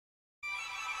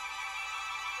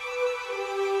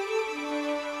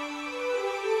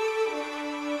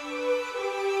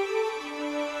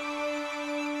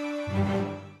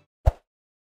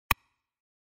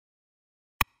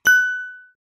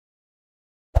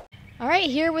All right,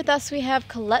 here with us we have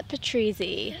Colette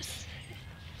Patrizzi. Yes.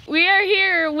 We are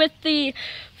here with the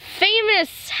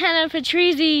famous Hannah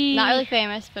Patrizzi. Not really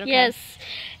famous, but okay. Yes,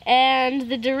 and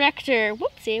the director.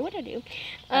 Whoopsie, what did I do?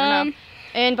 I don't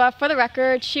know. But for the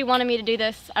record, she wanted me to do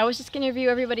this. I was just going to interview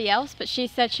everybody else, but she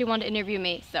said she wanted to interview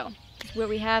me. So this is where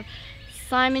we have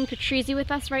Simon Patrizzi with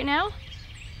us right now.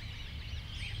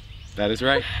 That is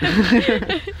right.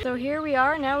 So here we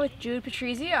are now with Jude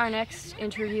Patrizzi, our next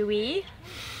interviewee.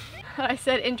 I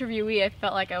said interviewee, I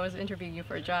felt like I was interviewing you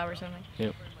for a job or something.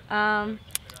 Yep. All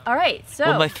right, so.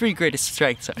 Well, my three greatest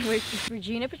strengths are.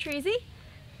 Regina Patrizzi,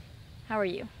 how are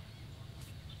you?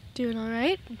 Doing all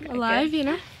right. Okay, Alive, good. you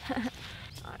know.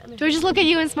 Right, Do I just look at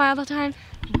you and smile all the time?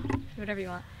 Whatever you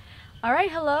want. All right,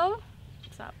 hello.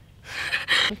 What's up?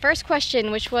 First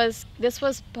question, this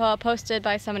was posted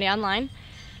by somebody online.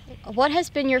 What has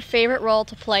been your favorite role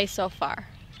to play so far?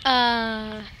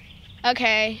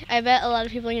 Okay, I bet a lot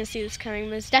of people are going to see this coming,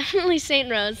 but it's definitely St.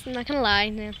 Rose, I'm not going to lie.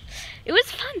 No. It was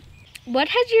fun. What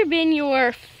has been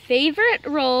your favorite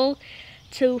role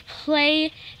to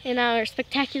play in our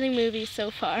spectacular movie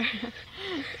so far?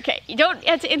 Okay, you don't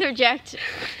have to interject.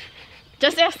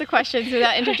 Just ask the questions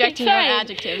without interjecting your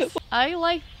adjectives. I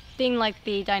like being like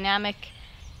the dynamic,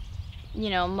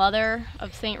 you know, mother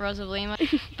of St. Rose of Lima.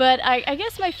 But I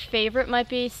guess my favorite might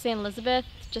be St. Elizabeth,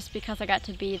 just because I got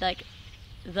to be like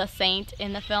the saint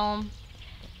in the film.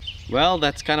 Well,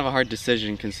 that's kind of a hard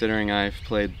decision considering I've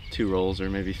played 2 roles,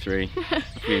 or maybe 3,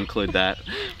 if we include that.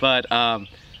 But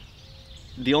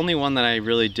the only one that I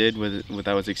really did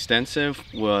that was extensive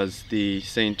was the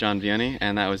St. John Vianney,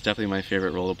 and that was definitely my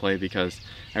favorite role to play because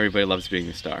everybody loves being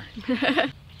the star.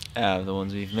 The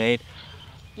ones we've made.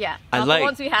 Yeah, the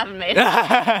ones we haven't made.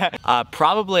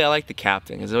 Probably I like the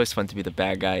captain. It's always fun to be the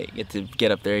bad guy. You get to get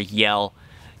up there, yell,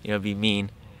 you know, be mean.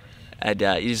 And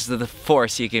just the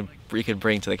force you can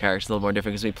bring to the character is a little more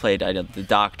different because we played the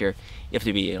doctor. You have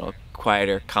to be, you know,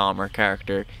 quieter, calmer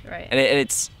character. Right. And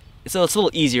it's a little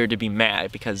easier to be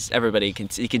mad because everybody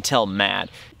you can tell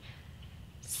mad.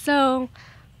 So,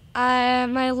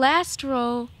 my last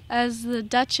role as the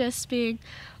Duchess, being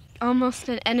almost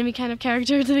an enemy kind of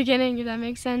character at the beginning, if that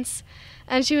makes sense.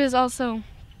 And she was also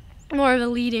more of a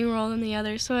leading role than the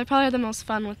others, so I probably had the most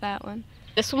fun with that one.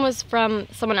 This one was from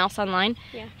someone else online.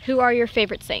 Yeah. Who are your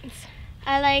favorite saints?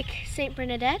 I like St.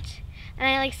 Bernadette, and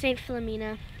I like St.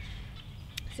 Philomena.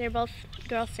 They're both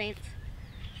girl saints.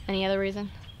 Any other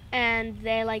reason? And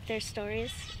they like their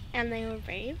stories, and they were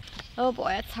brave. Oh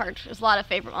boy, that's hard. There's a lot of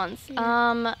favorite ones.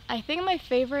 Yeah. I think my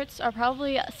favorites are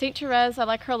probably St. Therese. I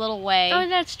like her little way. Oh,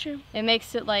 that's true. It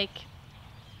makes it like,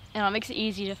 you know, it makes it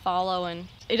easy to follow, and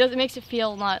it makes it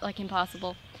feel not like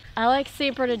impossible. I like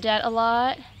St. Bernadette a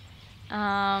lot.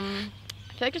 I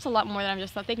feel like there's a lot more that I'm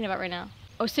just not thinking about right now.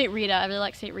 Oh, St. Rita. I really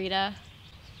like St. Rita.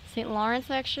 St. Lawrence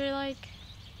I actually like.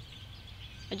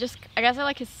 I guess I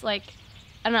like his, like,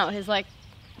 I don't know,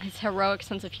 his heroic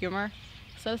sense of humor,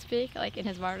 so to speak, like in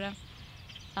his martyrdom.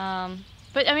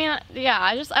 But I mean, yeah,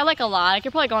 I like a lot. I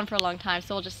could probably go on for a long time,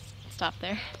 so we'll just stop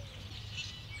there.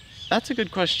 That's a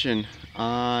good question.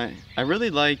 I really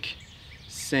like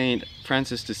St.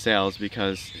 Francis de Sales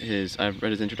because I've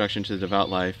read his Introduction to the Devout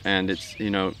Life, and it's, you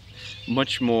know,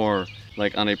 much more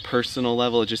like on a personal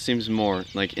level. It just seems more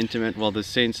like intimate. While the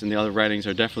saints and the other writings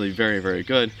are definitely very, very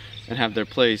good and have their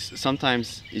place,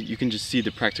 sometimes you can just see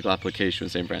the practical application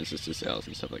with St. Francis de Sales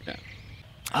and stuff like that.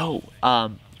 Oh,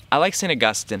 I like St.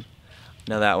 Augustine.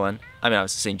 Know that one. I mean, I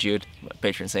was St. Jude,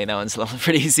 patron saint. That one's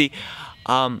pretty easy.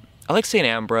 I like St.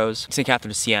 Ambrose, St.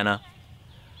 Catherine of Siena.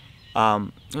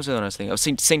 What was the other one I was thinking? Oh,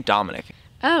 St. Dominic.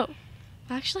 Oh,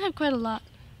 I actually have quite a lot.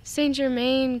 St.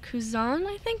 Germain Cousin,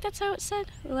 I think that's how it's said,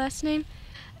 the last name.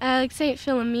 I like St.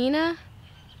 Philomena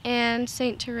and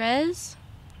St. Therese.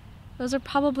 Those are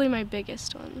probably my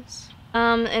biggest ones.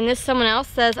 And this someone else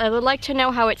says, I would like to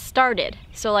know how it started.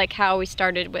 So like how we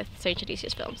started with St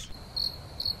Genesius Films.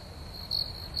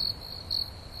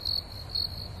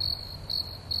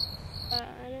 I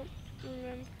don't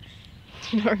remember.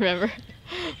 You don't remember?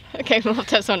 Okay, we'll have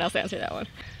to have someone else answer that one.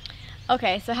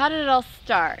 Okay, so how did it all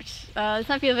start? This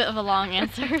might be a bit of a long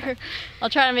answer. I'll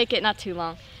try to make it not too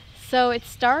long. So it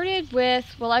started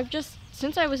with, well,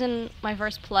 since I was in my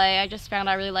first play, I just found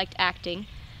I really liked acting.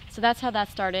 So that's how that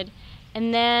started.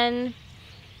 And then,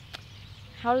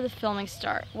 how did the filming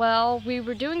start? Well, we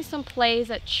were doing some plays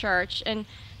at church, and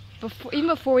even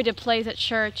before we did plays at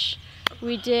church,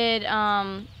 we did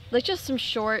like just some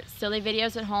short, silly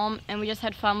videos at home, and we just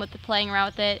had fun with playing around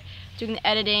with it, doing the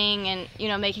editing, and, you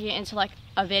know, making it into like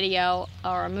a video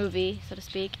or a movie, so to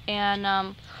speak.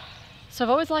 And so I've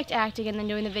always liked acting and then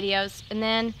doing the videos, and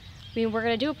then we were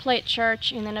going to do a play at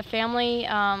church, and then a family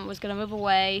was going to move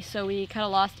away, so we kind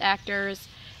of lost actors,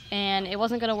 and it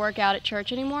wasn't going to work out at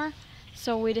church anymore.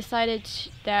 So we decided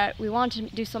that we wanted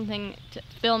to do something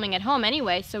filming at home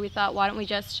anyway, so we thought, why don't we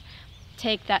just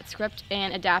take that script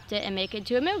and adapt it and make it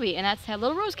into a movie, and that's how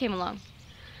Little Rose came along.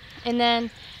 And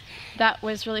then that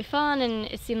was really fun, and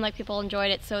it seemed like people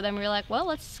enjoyed it, so then we were like, well,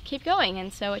 let's keep going,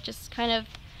 and so it just kind of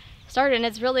started. And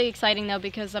it's really exciting though,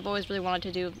 because I've always really wanted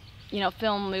to do, you know,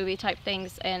 film, movie type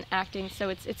things and acting, so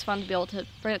it's fun to be able to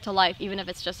bring it to life, even if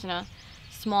it's just in a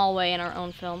small way in our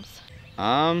own films.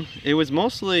 It was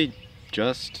mostly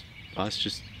just us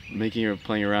just making or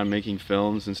playing around making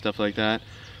films and stuff like that.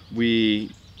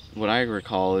 What I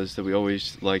recall is that we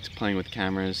always liked playing with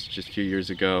cameras just a few years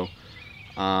ago.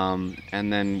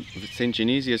 And then with St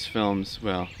Genesius Films,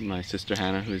 well, my sister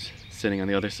Hannah, who's sitting on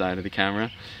the other side of the camera,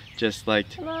 just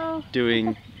liked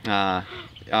doing,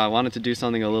 wanted to do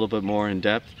something a little bit more in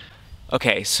depth.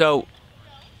 Okay, so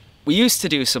we used to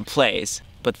do some plays,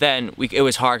 but then it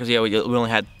was hard because we only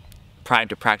had time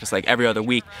to practice like every other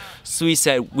week. So we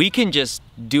said we can just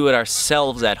do it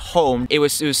ourselves at home. It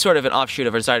was sort of an offshoot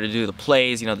of our desire to do the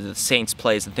plays, you know, the Saints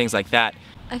plays and things like that.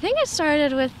 I think it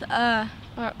started with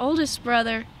our oldest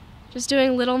brother just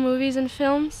doing little movies and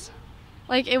films.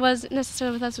 Like, it wasn't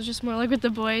necessarily with us, it was just more like with the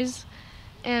boys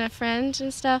and a friend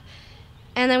and stuff.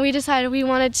 And then we decided we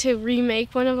wanted to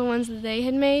remake one of the ones that they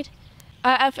had made.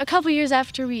 A couple years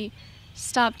after we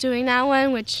stopped doing that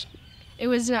one, which it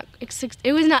was not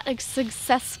a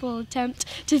successful attempt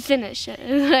to finish it,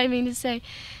 is what I mean to say.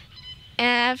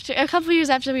 And after a couple years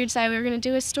after we decided we were going to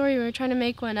do a story, we were trying to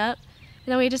make one up.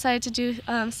 And then we decided to do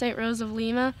St. Rose of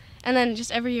Lima. And then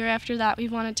just every year after that, we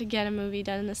wanted to get a movie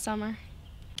done in the summer.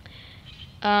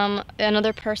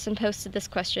 Another person posted this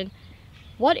question.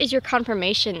 What is your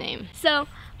confirmation name? So,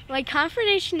 my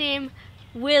confirmation name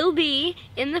will be,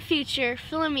 in the future,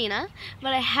 Philomena,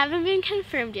 but I haven't been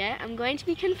confirmed yet. I'm going to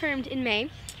be confirmed in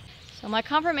May. So my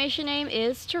confirmation name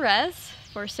is Therese,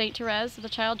 for Saint Therese, the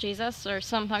Child Jesus, or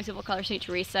sometimes people call her Saint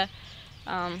Teresa.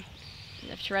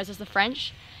 If Therese is the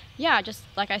French. Yeah, just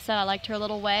like I said, I liked her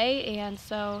little way, and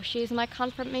so she's my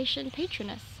confirmation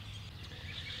patroness.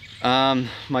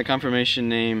 My confirmation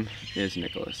name is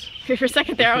Nicholas. For a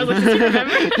second there, I was like, does he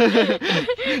remember?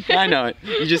 I know it.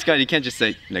 You can't just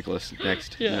say Nicholas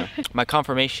next. Yeah. No. My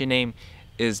confirmation name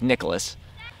is Nicholas.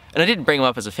 And I didn't bring him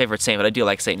up as a favorite saint, but I do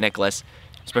like St. Nicholas,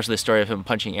 especially the story of him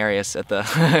punching Arius at the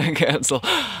council.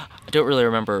 I don't really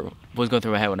remember what was going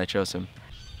through my head when I chose him.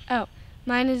 Oh,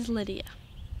 mine is Lydia.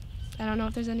 I don't know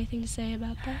if there's anything to say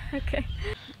about that. Okay.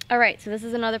 All right, so this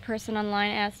is another person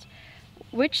online asked,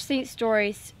 which saint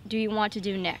stories do you want to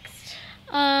do next?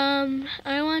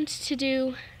 I want to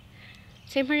do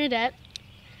Saint Bernadette,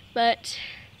 but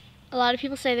a lot of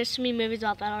people say there's too many movies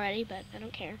about that already, but I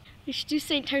don't care. We should do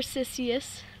St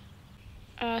Tarcisius,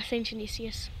 St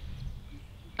Genesius.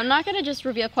 I'm not going to just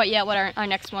reveal quite yet what our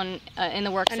next one in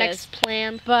the works Our is. next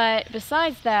plan. But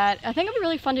besides that, I think it would be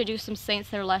really fun to do some saints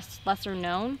that are lesser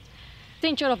known.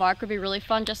 St. Joan of Arc would be really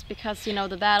fun just because, you know,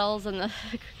 the battles and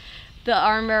the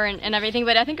armor and everything,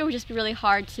 but I think it would just be really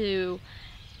hard to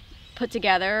put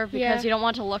together because you don't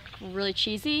want to look really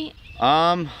cheesy.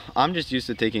 I'm just used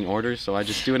to taking orders, so I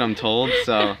just do what I'm told,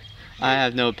 so I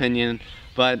have no opinion.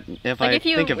 But if I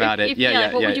think about it,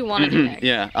 what would you want to do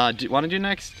next? Want to do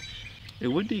next? It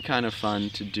would be kind of fun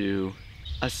to do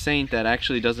a saint that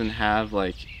actually doesn't have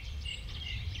like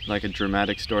a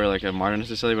dramatic story like a martyr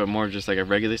necessarily, but more just like a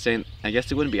regular saint. I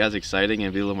guess it wouldn't be as exciting and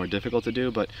it'd be a little more difficult to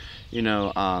do, but you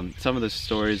know, some of the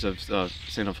stories of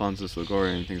St. Alphonsus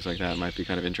Liguori and things like that might be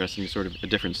kind of interesting, sort of a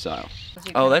different style.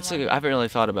 Oh, I haven't really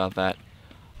thought about that.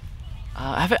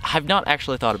 I've not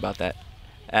actually thought about that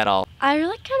at all. I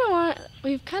really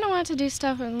we've kind of wanted to do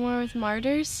stuff more with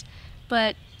martyrs,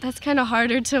 but that's kind of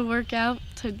harder to work out,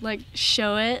 to like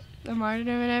show it, the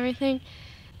martyrdom and everything.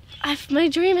 My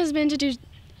dream has been to do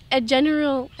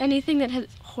anything that has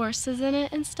horses in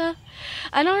it and stuff.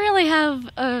 I don't really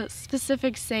have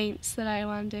specific saints that I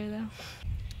want to do though.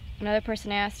 Another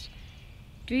person asked,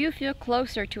 do you feel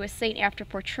closer to a saint after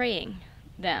portraying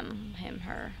them, him,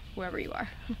 her, whoever you are?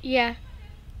 Yeah,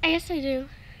 I guess I do.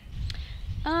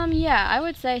 Yeah, I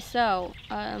would say so.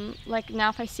 Like now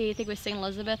if I think with St.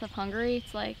 Elizabeth of Hungary,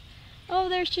 it's like, oh,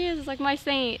 there she is, it's like my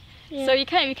saint. Yeah. So you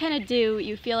kind of do,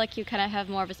 you feel like you kind of have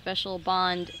more of a special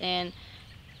bond, and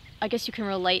I guess you can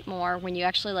relate more when you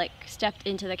actually like stepped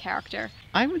into the character.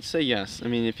 I would say yes. I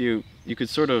mean, if you could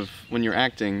sort of, when you're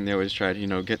acting, they always try to, you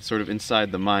know, get sort of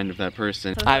inside the mind of that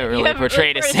person. I haven't really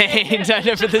portrayed a saint. I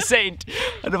never the saint.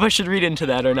 I don't know if I should read into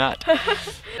that or not.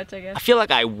 I feel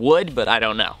like I would, but I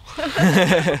don't know.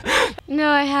 No,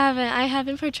 I haven't. I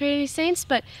haven't portrayed any saints,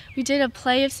 but we did a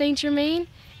play of Saint Germain,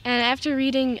 and after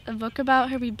reading a book about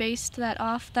her, we based that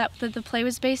off, that the play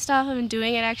was based off of, and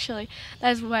doing it actually,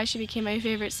 that's why she became my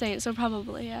favorite saint, so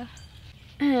probably, yeah.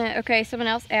 Okay, someone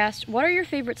else asked, what are your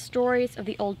favorite stories of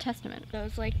the Old Testament? It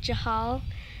was like Jahal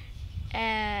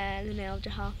and the nail of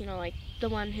Jahal, you know, like the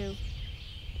one who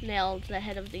nailed the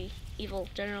head of the evil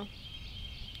general.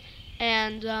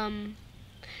 And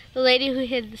the lady who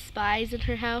hid the spies in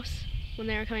her house when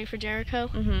they were coming for Jericho.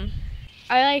 Mm-hmm.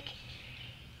 I like,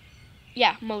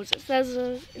 yeah, Moses. That's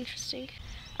interesting.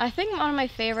 I think one of my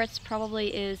favorites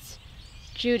probably is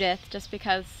Judith, just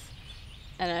because,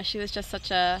 I don't know, she was just such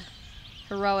a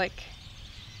heroic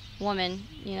woman,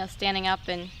 you know, standing up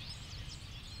and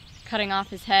cutting off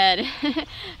his head. I mean,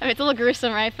 it's a little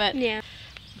gruesome, right? But Yeah.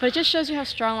 But it just shows you how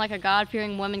strong, like, a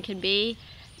God-fearing woman can be.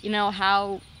 You know,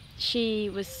 how she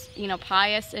was, you know,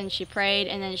 pious and she prayed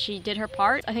and then she did her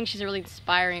part. I think she's a really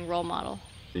inspiring role model.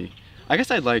 I guess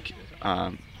I'd like,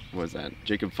 what was that,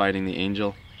 Jacob fighting the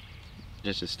angel.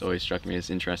 It just always struck me as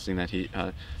interesting that he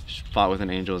fought with an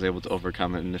angel, was able to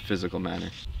overcome it in a physical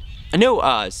manner. I know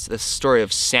the story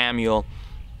of Samuel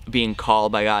being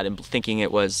called by God and thinking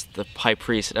it was the high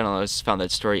priest. I don't know, I just found that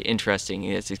story interesting.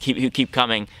 He keep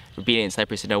coming, repeating, and the high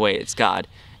priest said, no, wait, it's God.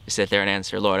 He sit there and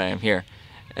answer, Lord, I am here.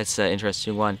 That's an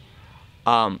interesting one.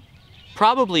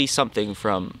 Probably something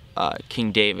from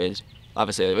King David.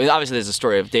 Obviously there's a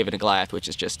story of David and Goliath, which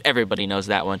is just, everybody knows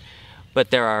that one. But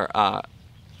there are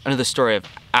another story of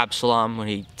Absalom, when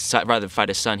he, rather than fight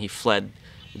his son, he fled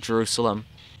Jerusalem.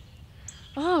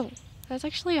 Oh, that's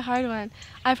actually a hard one.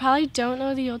 I probably don't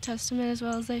know the Old Testament as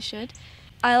well as I should.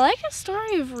 I like the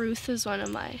story of Ruth is one of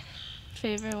my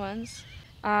favorite ones.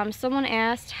 Someone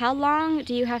asked, how long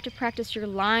do you have to practice your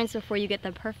lines before you get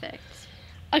them perfect?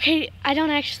 Okay, I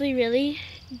don't actually really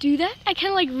do that. I kind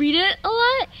of like read it a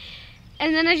lot,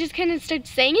 and then I just kind of start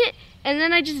saying it, and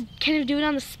then I just kind of do it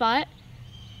on the spot,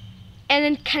 and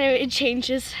then kind of it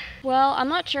changes. Well, I'm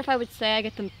not sure if I would say I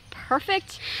get them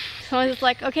perfect. So I was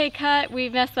like, okay, cut, we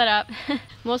messed that up.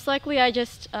 Most likely I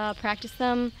just practice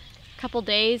them a couple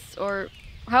days or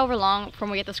however long from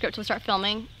we get the script to start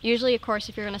filming. Usually, of course,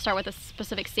 if you're going to start with a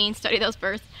specific scene, study those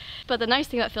first. But the nice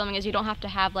thing about filming is you don't have to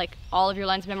have like all of your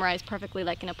lines memorized perfectly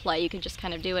like in a play. You can just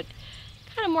kind of do it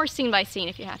kind of more scene by scene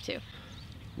if you have to.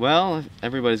 Well,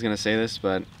 everybody's going to say this,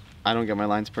 but I don't get my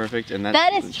lines perfect, and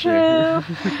that is true.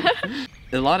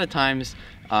 A lot of times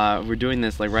we're doing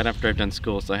this like right after I've done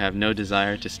school, so I have no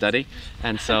desire to study,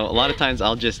 and so a lot of times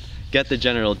I'll just get the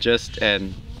general gist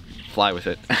and fly with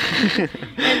it.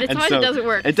 And sometimes it doesn't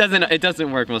work. It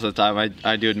doesn't work most of the time.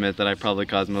 I do admit that I probably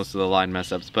cause most of the line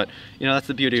mess ups, but you know, that's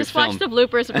the beauty of film. Just watch the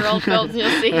bloopers of your old films and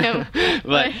you'll see them.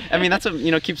 But I mean, that's what,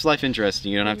 you know, keeps life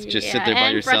interesting. You don't have to just sit there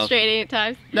by yourself. And frustrating at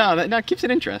times. No, that keeps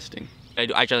it interesting.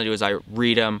 I generally do is I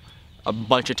read them a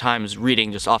bunch of times,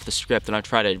 reading just off the script, and I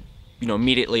try to, you know,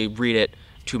 immediately read it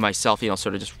to myself, you know,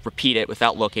 sort of just repeat it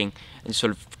without looking, and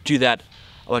sort of do that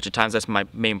a bunch of times. That's my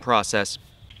main process.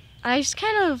 I just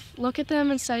kind of look at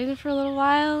them and study them for a little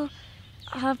while.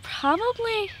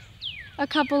 Probably a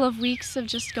couple of weeks of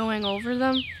just going over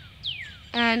them.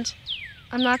 And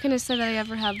I'm not going to say that I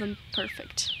ever have them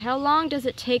perfect. How long does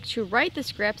it take to write the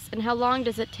scripts, and how long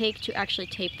does it take to actually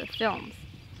tape the films?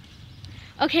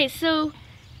 Okay, so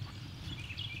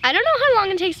I don't know how long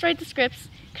it takes to write the scripts,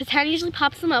 because Hannah usually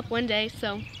pops them up one day,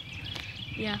 so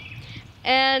yeah.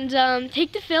 And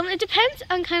take the film, it depends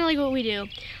on kind of like what we do.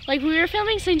 Like we were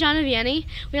filming St. John of Vianney,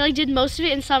 we like did most of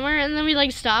it in summer, and then we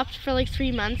like stopped for like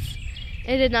 3 months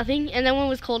and did nothing. And then when it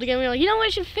was cold again, we were like, you know what, I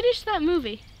should finish that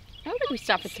movie. I don't think we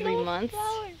stopped for 3 months.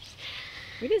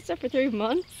 We didn't stop for 3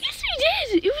 months. Yes,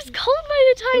 we did. It was cold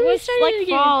by the time we started like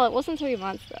again. fall. It wasn't 3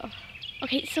 months though.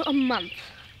 Okay, so a month.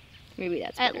 Maybe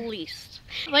that's at better. least.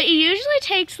 But it usually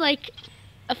takes like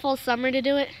a full summer to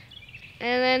do it,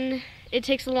 and then it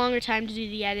takes a longer time to do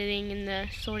the editing and the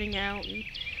sorting out. And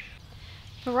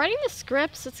for writing the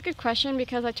scripts, it's a good question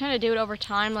because I tend to do it over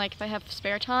time, like if I have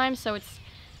spare time. So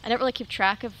I don't really keep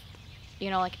track of, you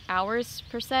know, like hours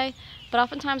per se. But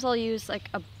oftentimes I'll use like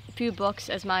a few books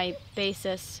as my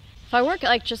basis. If I work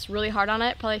like just really hard on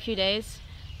it, probably a few days.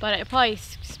 But it probably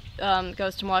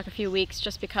goes to more like a few weeks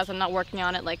just because I'm not working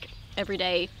on it like every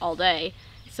day, all day.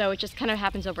 So it just kind of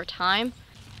happens over time.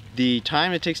 The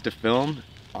time it takes to film,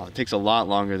 it takes a lot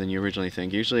longer than you originally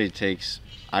think. Usually it takes,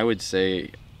 I would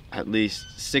say, at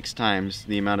least 6 times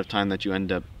the amount of time that you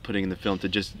end up putting in the film to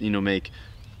just, you know, make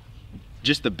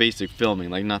just the basic filming,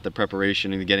 like not the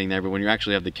preparation and getting there, but when you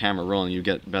actually have the camera rolling, you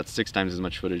get about 6 times as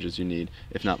much footage as you need,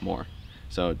 if not more.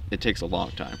 So it takes a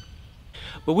long time.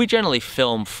 But we generally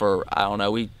film for, I don't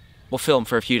know, we'll film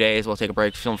for a few days, we'll take a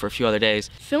break, film for a few other days.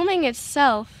 Filming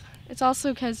itself, it's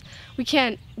also because we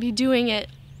can't be doing it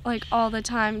like all the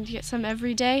time to get some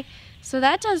every day. So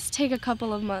that does take a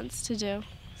couple of months to do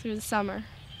through the summer.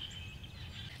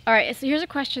 All right, so here's a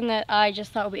question that I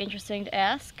just thought would be interesting to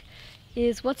ask.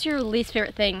 Is what's your least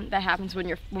favorite thing that happens when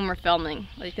we're filming?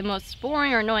 Like the most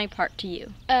boring or annoying part to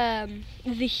you?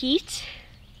 The heat.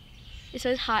 It's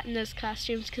always hot in those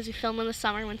costumes because we film in the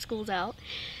summer when school's out.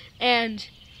 And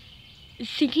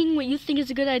thinking what you think is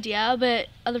a good idea, but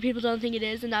other people don't think it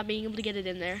is, and not being able to get it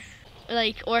in there.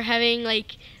 Like, or having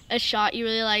like a shot you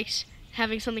really liked,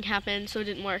 having something happen so it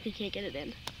didn't work, you can't get it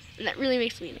in. And that really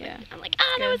makes me annoyed. Yeah. I'm like,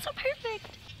 no, it's so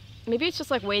perfect. Maybe it's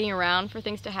just like waiting around for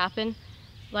things to happen.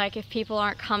 Like if people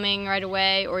aren't coming right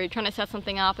away, or you're trying to set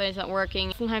something up and it's not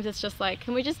working. Sometimes it's just like,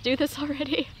 can we just do this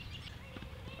already?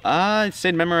 I'd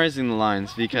say memorizing the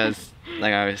lines because,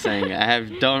 like I was saying,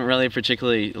 don't really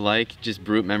particularly like just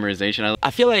brute memorization.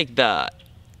 I feel like the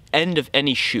end of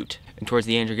any shoot, and towards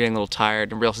the end you're getting a little tired,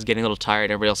 everybody else is getting a little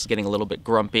tired, everybody else is getting a little bit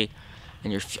grumpy,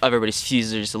 and everybody's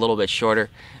fuses are just a little bit shorter.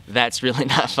 That's really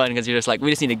not fun because you're just like, we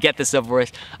just need to get this over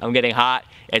with. I'm getting hot,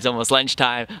 it's almost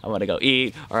lunchtime, I want to go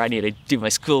eat, or I need to do my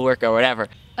schoolwork or whatever.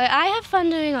 I have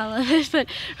fun doing all of it, but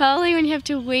probably when you have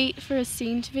to wait for a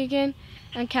scene to begin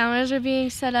and cameras are being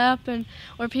set up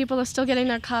or people are still getting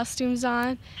their costumes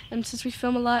on, and since we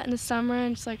film a lot in the summer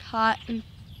and it's like hot and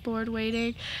bored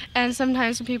waiting, and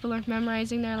sometimes when people are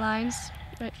memorizing their lines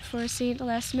right before a scene at the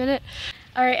last minute.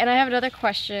 All right, and I have another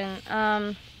question.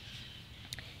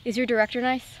 Is your director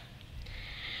nice?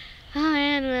 Oh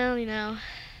man, well, you know.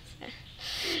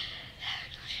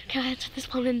 Can I answer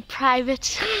this one in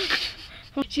private?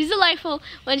 She's delightful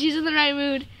when she's in the right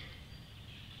mood.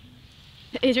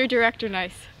 Is your director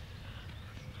nice?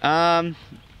 I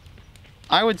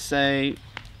would say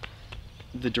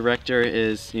the director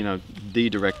is, the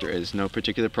director is, no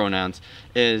particular pronouns,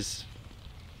 is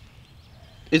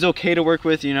okay to work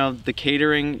with. The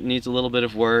catering needs a little bit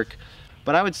of work,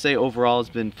 but I would say overall it's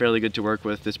been fairly good to work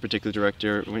with this particular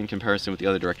director in comparison with the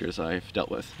other directors I've dealt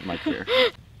with in my career.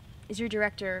 Is your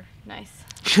director nice?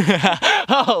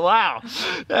 Oh wow,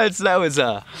 that was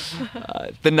the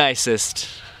nicest.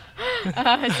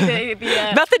 Not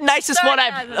the nicest one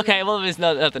okay, well, it's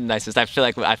not the nicest. I feel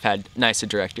like I've had nicer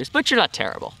directors, but you're not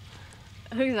terrible.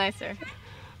 Who's nicer?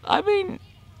 I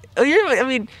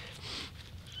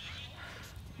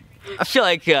feel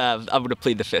like I'm gonna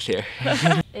plead the fifth here.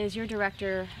 Is your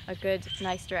director a good,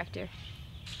 nice director?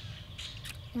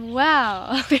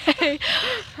 Wow, okay.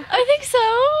 I think so.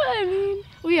 I mean,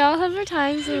 we all have our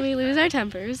times when we lose our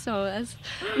tempers, so that's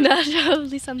not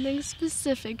probably something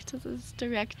specific to this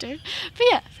director. But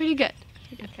yeah, pretty good.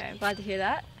 Okay, I'm glad to hear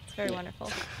that. It's very wonderful.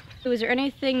 So is there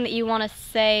anything that you want to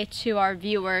say to our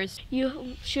viewers?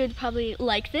 You should probably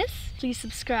like this. Please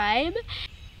subscribe.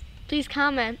 Please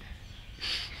comment.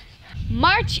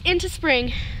 March into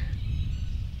spring.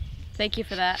 Thank you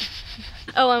for that.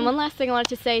 Oh, and one last thing I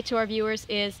wanted to say to our viewers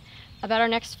is about our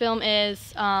next film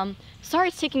is, sorry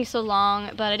it's taking so long,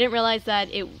 but I didn't realize that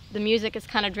the music is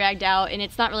kind of dragged out, and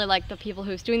it's not really like the people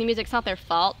who's doing the music, it's not their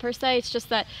fault per se, it's just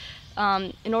that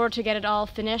in order to get it all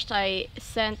finished, I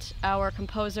sent our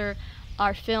composer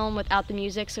our film without the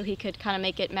music so he could kind of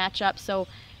make it match up, so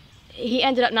he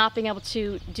ended up not being able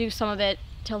to do some of it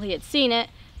till he had seen it,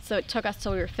 so it took us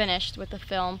till we were finished with the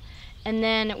film. And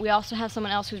then we also have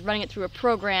someone else who's running it through a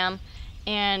program,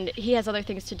 and he has other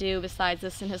things to do besides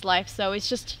this in his life, so it's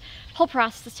just, the whole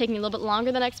process is taking a little bit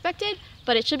longer than I expected,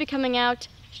 but it should be coming out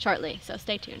shortly, so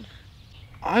stay tuned.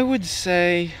 I would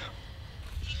say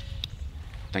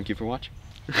thank you for watching.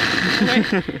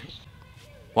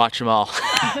 Watch them all.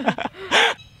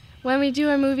 When we do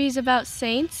our movies about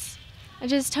saints, I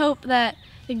just hope that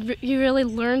they really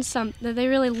learn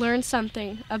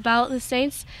something about the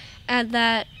saints, and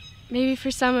that maybe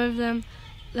for some of them,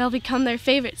 they'll become their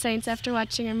favorite saints after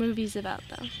watching our movies about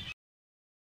them.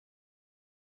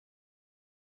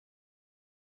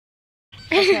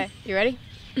 Okay, you ready?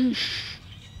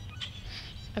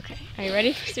 Okay, are you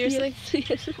ready? Seriously?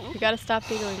 Yes. You gotta stop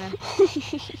giggling then.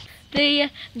 The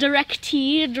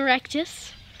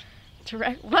directus.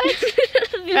 What?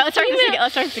 No, let's start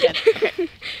this again. Okay,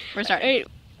 we're starting. Right.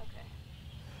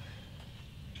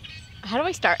 How do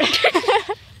I start?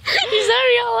 He's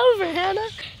already all over, Hannah.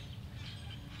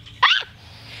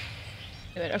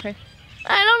 Do it, okay.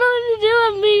 I don't know what to do.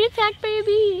 I'm being attacked,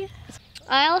 baby.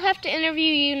 I'll have to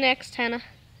interview you next, Hannah.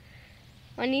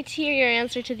 I need to hear your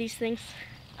answer to these things.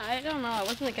 I don't know. I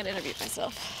wasn't gonna interview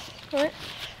myself. What?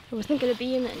 I wasn't gonna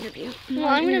be in the interview. Well,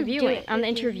 I'm gonna do it. I'm the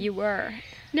interviewer.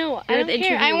 No, I You're don't the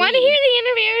care. I interviewee. want to hear the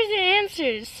interviewer's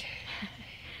lose.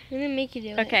 I'm gonna make you do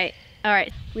it. Okay, all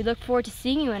right. We look forward to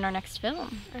seeing you in our next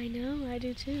film. I know, I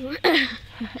do too.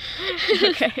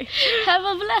 Okay. Have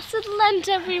a blessed Lent,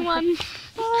 everyone.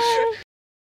 Bye.